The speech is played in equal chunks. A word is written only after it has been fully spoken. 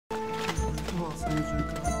ALSENYAZ Oyun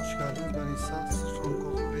kanalına hoş geldiniz. Ben İsa.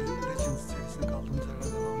 Stronghold Legends serisine kaldığımız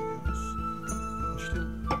yerden devam ediyoruz.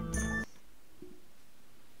 Başlayalım.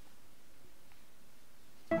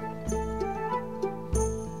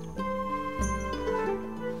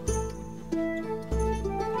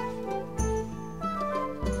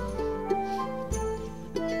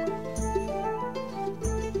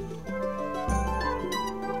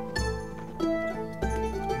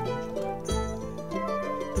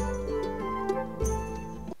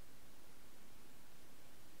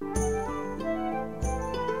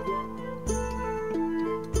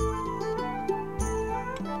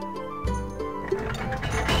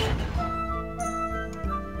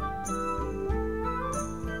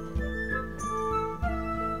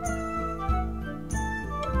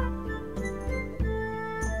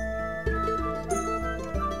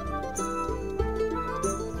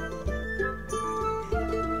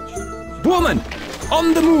 Woman,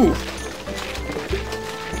 on the move!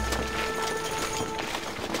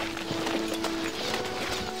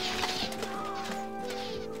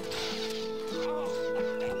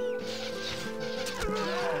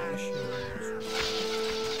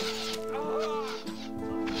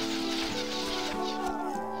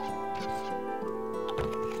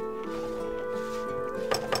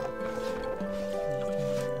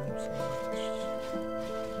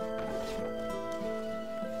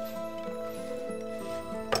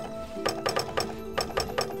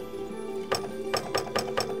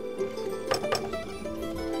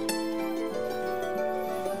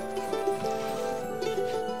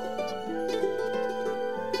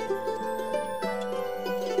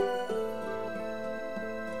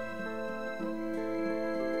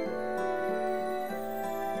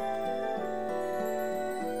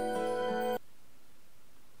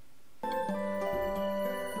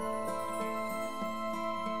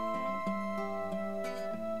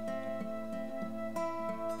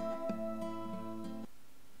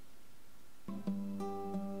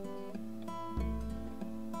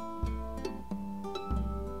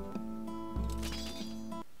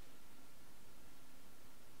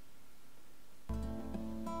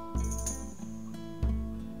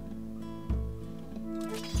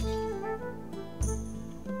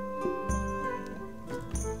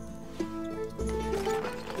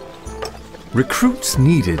 Recruits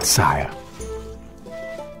needed, sire.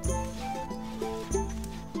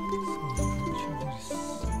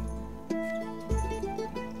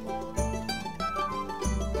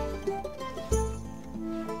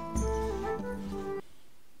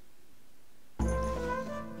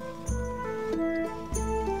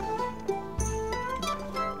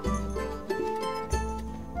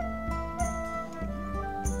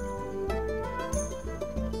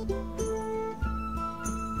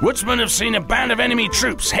 Woodsmen have seen a band of enemy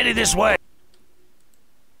troops headed this way.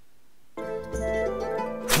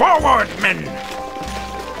 Forward, men!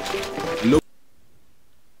 Look.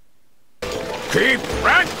 Keep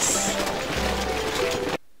ranks!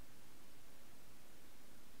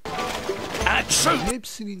 A troop!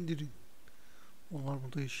 Hepsini indirin. Onlar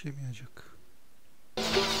burada yaşayamayacak.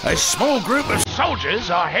 A small group of soldiers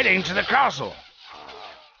are heading to the castle.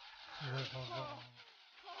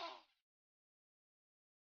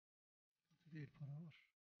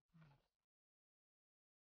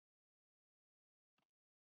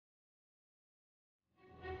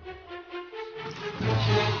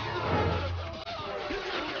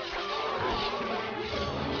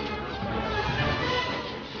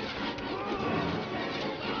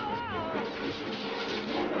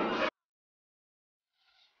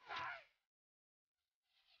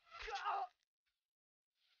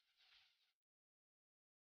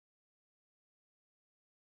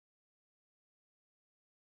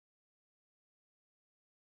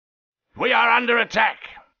 We are under attack.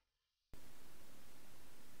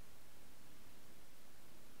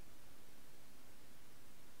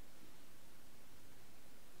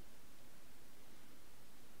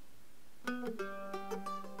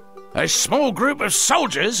 A small group of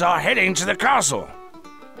soldiers are heading to the castle.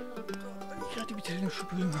 Hadi bitirelim şu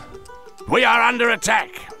bölümü. We are under attack.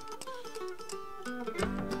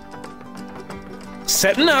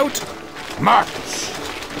 Setting out. March.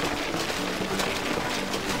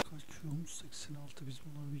 Kaçıyormuş 86 biz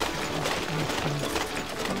bunları bir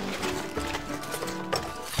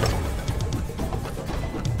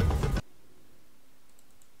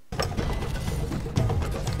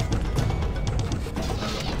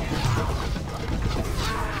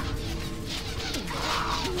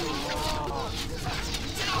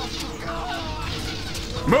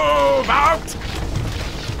Move out!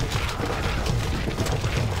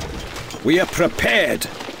 We are prepared.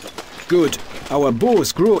 Good. Our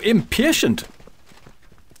bows grow impatient.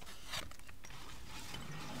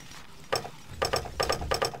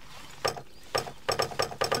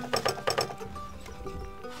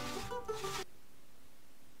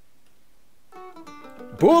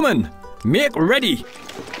 Bowman, make ready.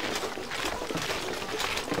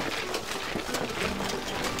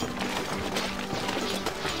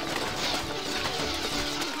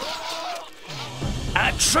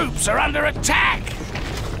 Our troops are under attack!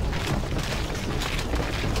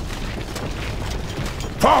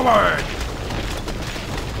 Forward!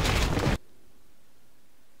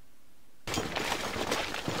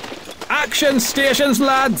 Action stations,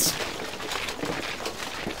 lads!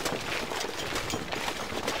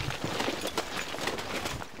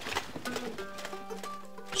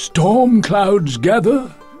 Storm clouds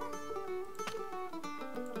gather.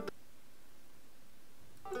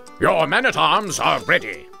 Your men-at-arms are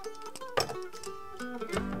ready.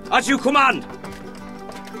 As you command!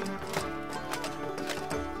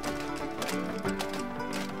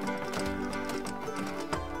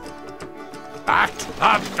 At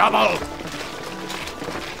the double!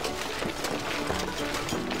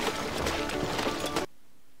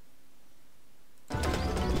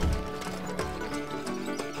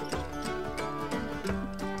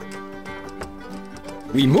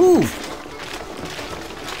 We move!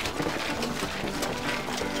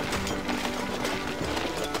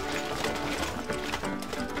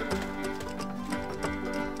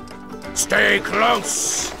 Stay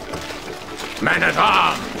close!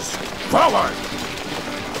 Men-at-arms, forward!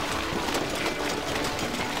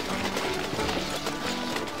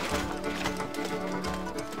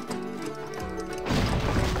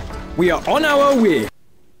 We are on our way.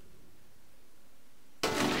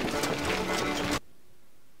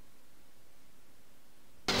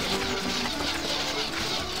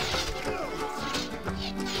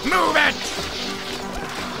 Move it!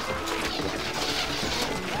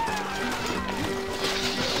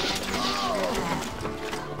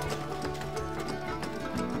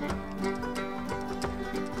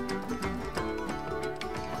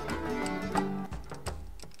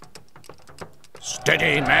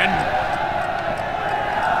 Steady, men.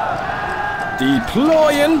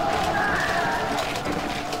 Deploying.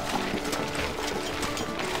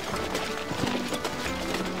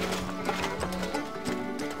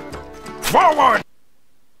 Forward!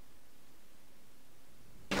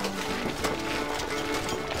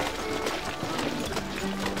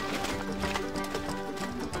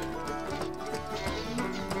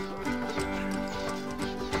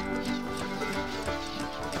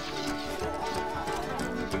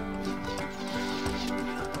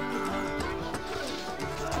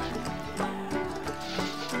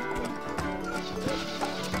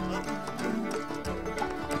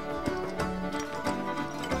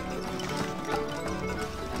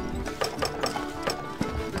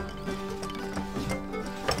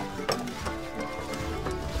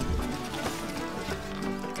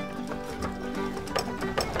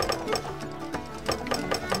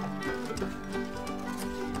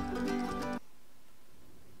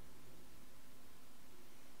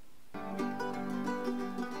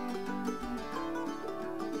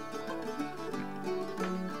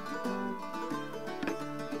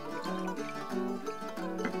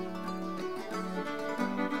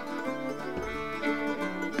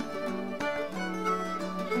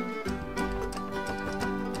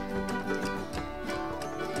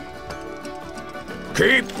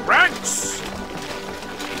 Keep ranks!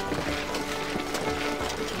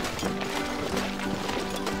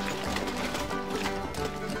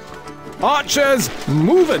 Archers,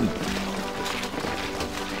 moving!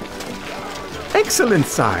 Excellent,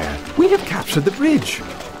 sire. We have captured the bridge.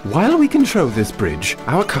 While we control this bridge,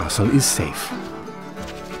 our castle is safe.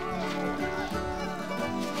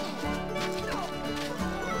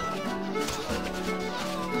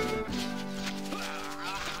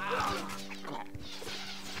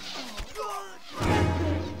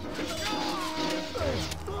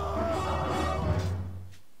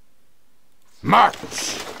 March!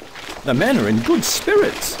 The men are in good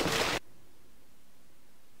spirits.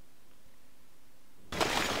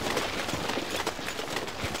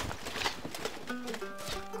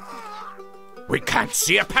 We can't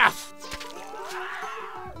see a path.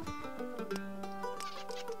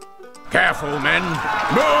 Careful, men.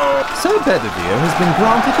 Move! Sir Bedivere has been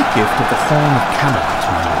granted the gift of the Horn of Camelot,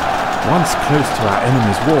 my lord. Once close to our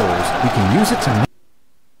enemy's walls, we can use it to...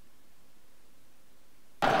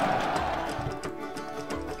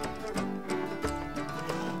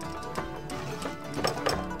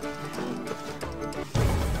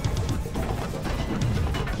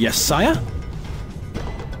 Yes, sire?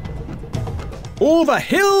 Over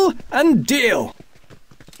hill and dale.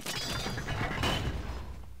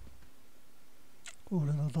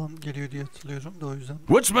 Oradan adam geliyor diye hatırlıyorum da o yüzden.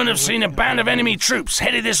 Woodsmen have seen a band of enemy troops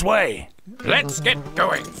headed this way. Let's get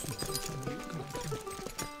going.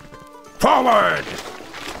 Forward!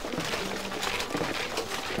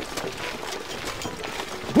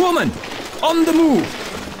 Woman, on the move.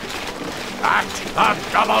 At the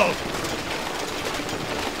double!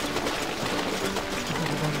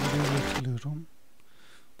 Buradan buraya getiriyorum.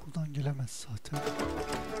 Buradan gelemez zaten.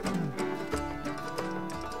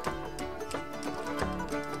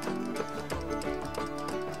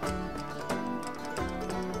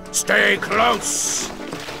 Stay close!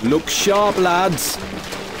 Look sharp, lads.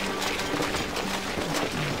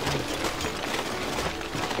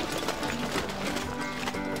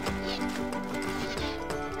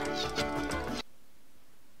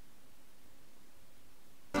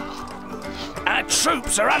 Our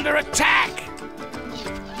troops are under attack!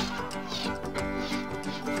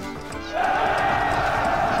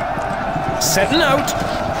 Setting out.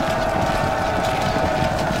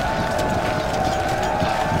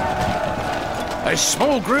 A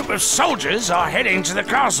small group of soldiers are heading to the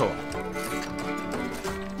castle.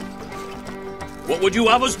 What would you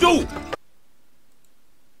have us do?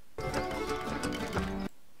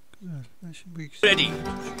 Güzel. Ben şimdi bu ikisini... Ready.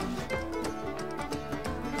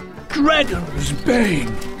 Dragon's Bane.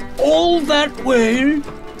 All that way?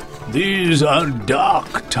 These are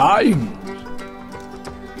dark times.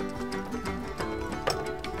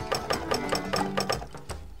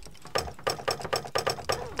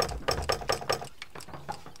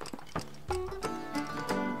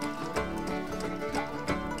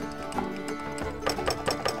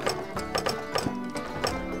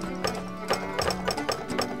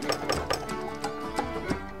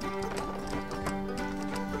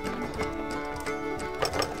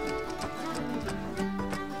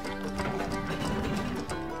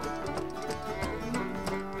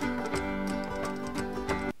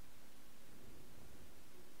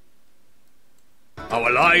 Our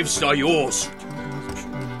lives are yours.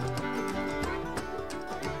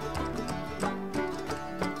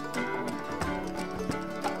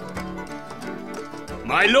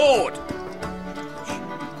 My lord!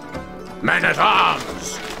 Men at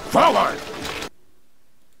arms! Forward!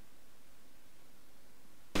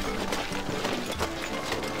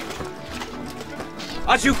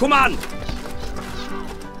 As you command!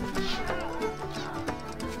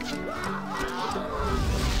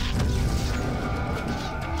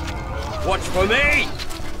 Watch for me!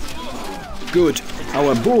 Good.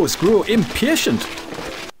 Our bows grow impatient.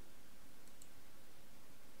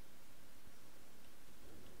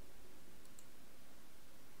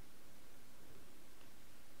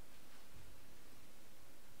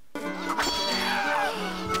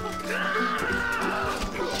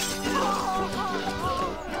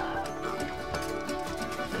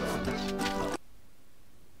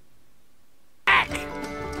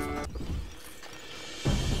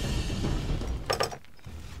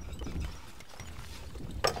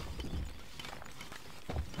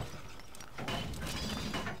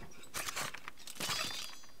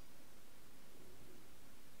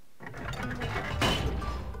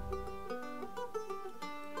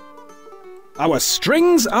 Our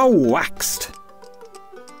strings are waxed.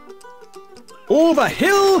 Over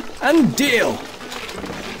hill and dale.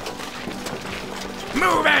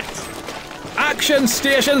 Move it! Action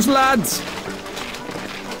stations, lads.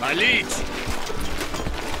 My liege!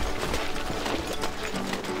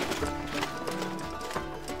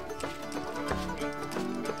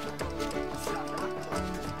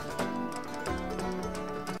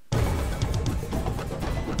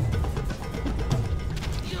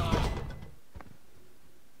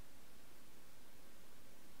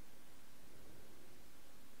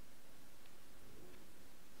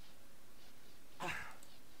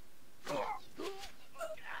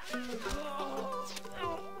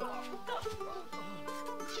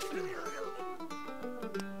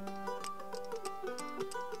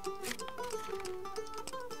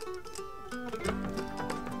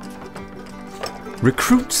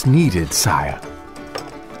 Recruits needed, sire.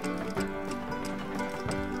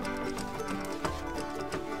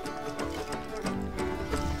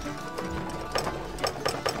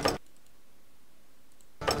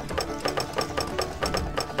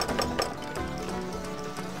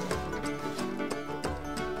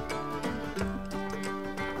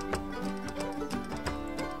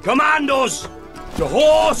 Commandos! To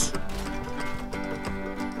horse!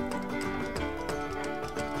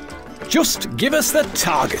 Just give us the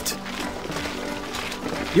target.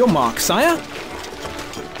 Your mark, sire.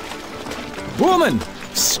 Bowman,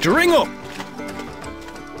 string up.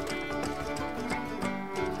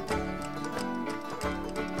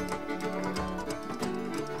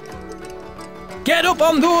 Get up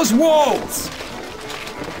on those walls.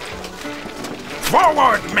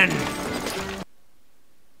 Forward, men!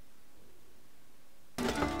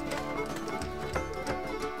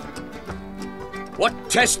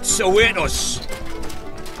 What tests await us?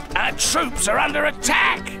 Our troops are under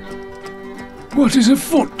attack. What is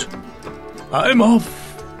afoot? I'm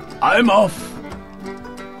off. I'm off.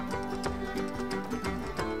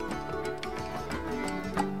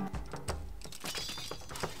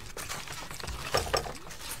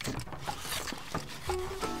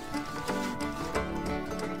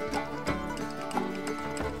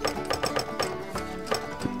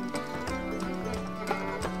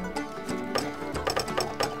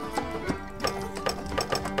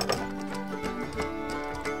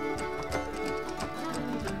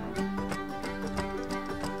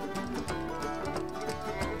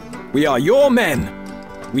 We are your men.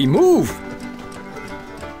 We move.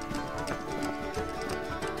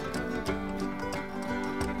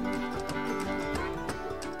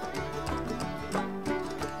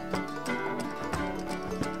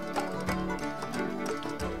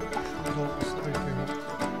 Şurada olmasını bekliyorum.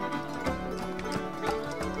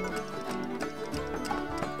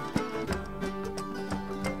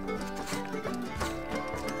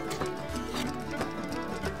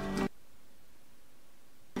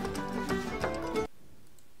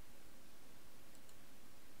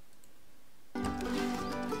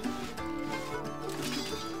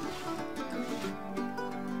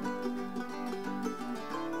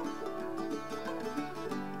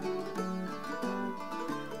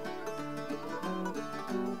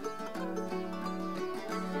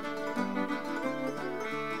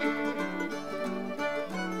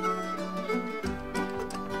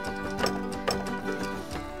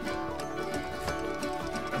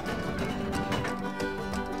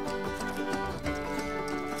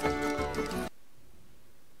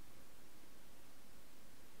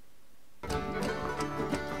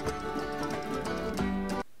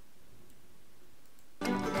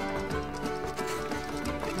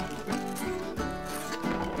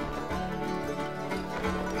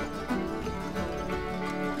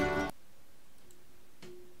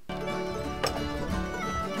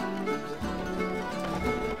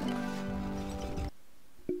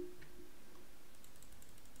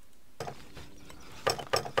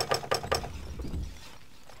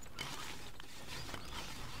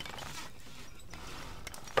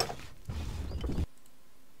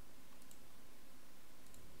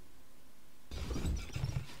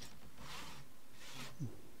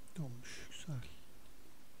 Olmuş, güzel.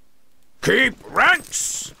 Keep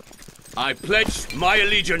ranks. I pledge my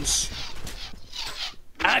allegiance.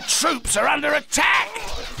 Our troops are under attack.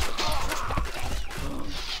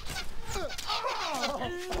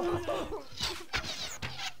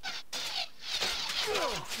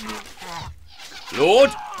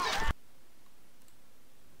 Lord,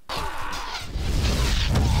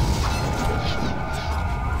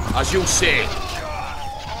 as you say.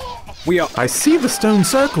 We are... I see the stone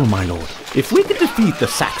circle, my lord. If we could defeat the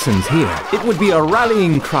Saxons here, it would be a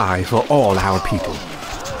rallying cry for all our people.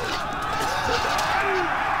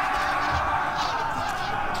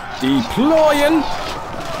 Deploying.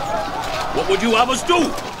 What would you have us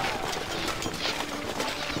do?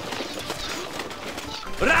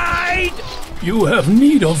 Ride! You have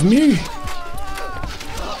need of me.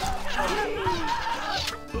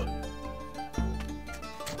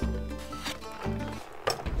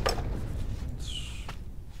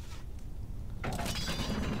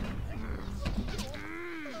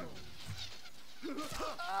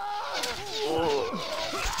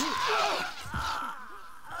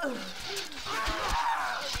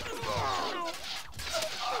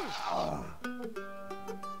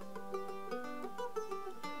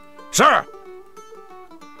 Sir!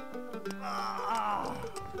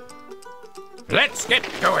 Let's get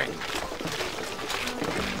going.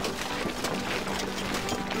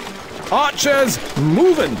 Archers,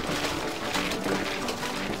 moving.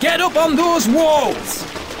 Get up on those walls.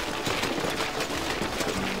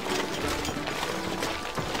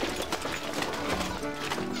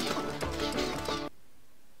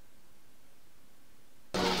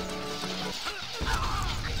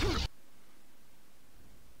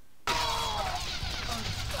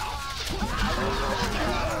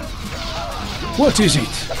 What is it?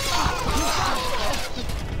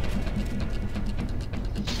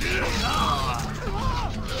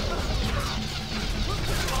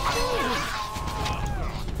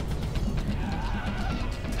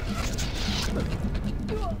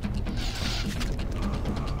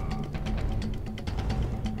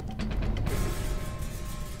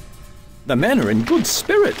 The men are in good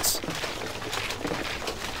spirits.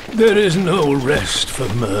 There is no rest for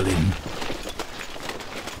Merlin.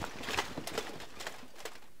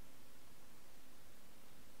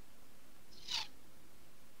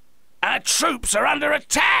 Our troops are under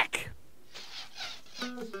attack.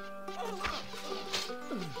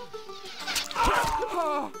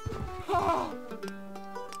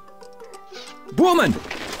 Woman,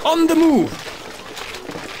 on the move!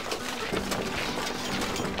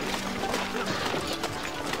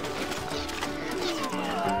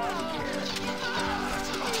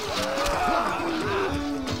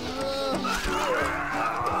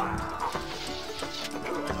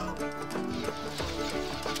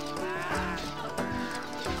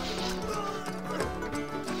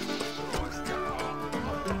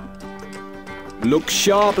 Look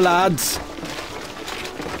sharp, lads.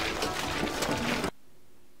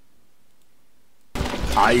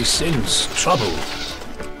 I sense trouble.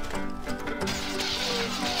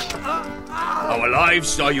 Our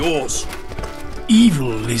lives are yours.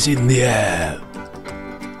 Evil is in the air.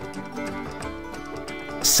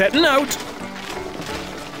 Setting out.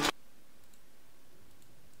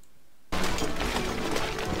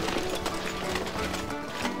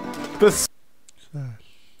 The Güzel.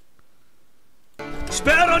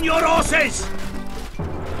 Spur on your horses!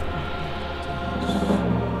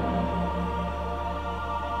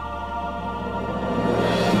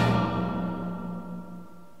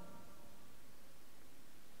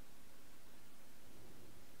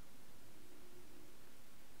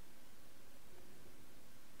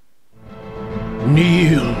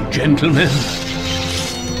 Kneel, gentlemen.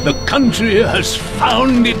 The country has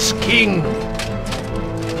found its king.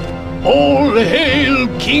 All hail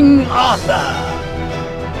King Arthur!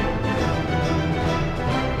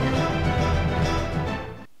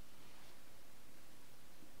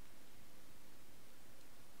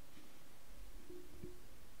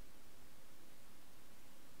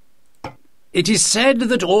 It is said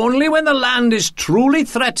that only when the land is truly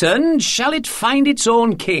threatened shall it find its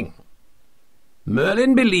own king.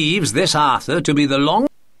 Merlin believes this Arthur to be the long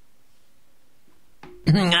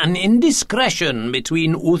an indiscretion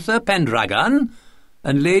between Uther Pendragon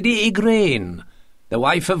and Lady Igraine, the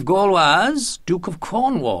wife of Gaulois, Duke of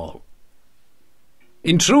Cornwall.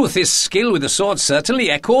 In truth, his skill with the sword certainly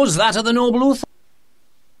echoes that of the noble Uther,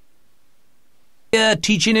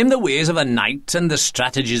 teaching him the ways of a knight and the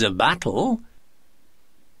strategies of battle.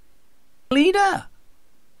 Leader.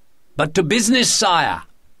 But to business, sire.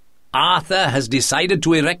 Arthur has decided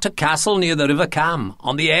to erect a castle near the River Cam,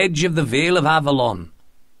 on the edge of the Vale of Avalon.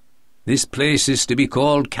 This place is to be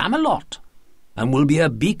called Camelot, and will be a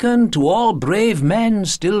beacon to all brave men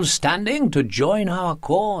still standing to join our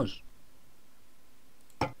cause.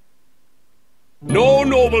 No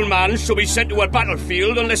nobleman shall be sent to a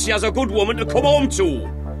battlefield unless he has a good woman to come home to.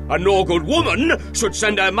 And no good woman should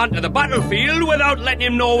send her man to the battlefield without letting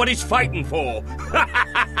him know what he's fighting for.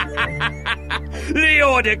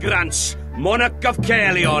 Leo de Grance, monarch of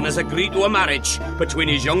Caerleon, has agreed to a marriage between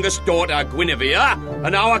his youngest daughter Guinevere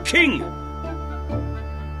and our king.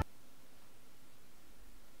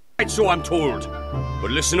 Right, so I'm told.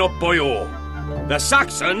 But listen up, boyo. The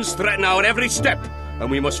Saxons threaten our every step,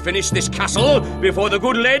 and we must finish this castle before the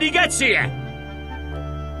good lady gets here.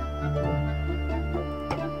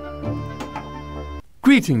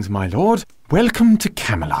 Greetings, my lord. Welcome to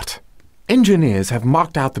Camelot. Engineers have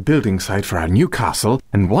marked out the building site for our new castle,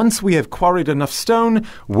 and once we have quarried enough stone,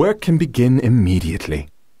 work can begin immediately.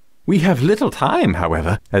 We have little time,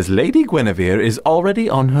 however, as Lady Guinevere is already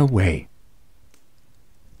on her way.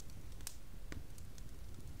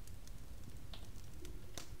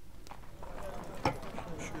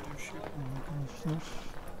 Şöyle bir şey yapalım arkadaşlar.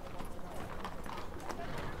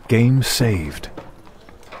 Game saved.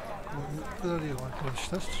 Bu kadar diyelim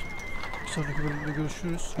arkadaşlar. Bir sonraki bölümde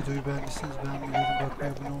görüşürüz. Videoyu beğendiyseniz beğenmeyi, yorum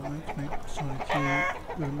bırakmayı, abone olmayı unutmayın. Bir sonraki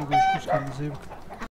bölümde görüşürüz. Kendinize iyi bakın.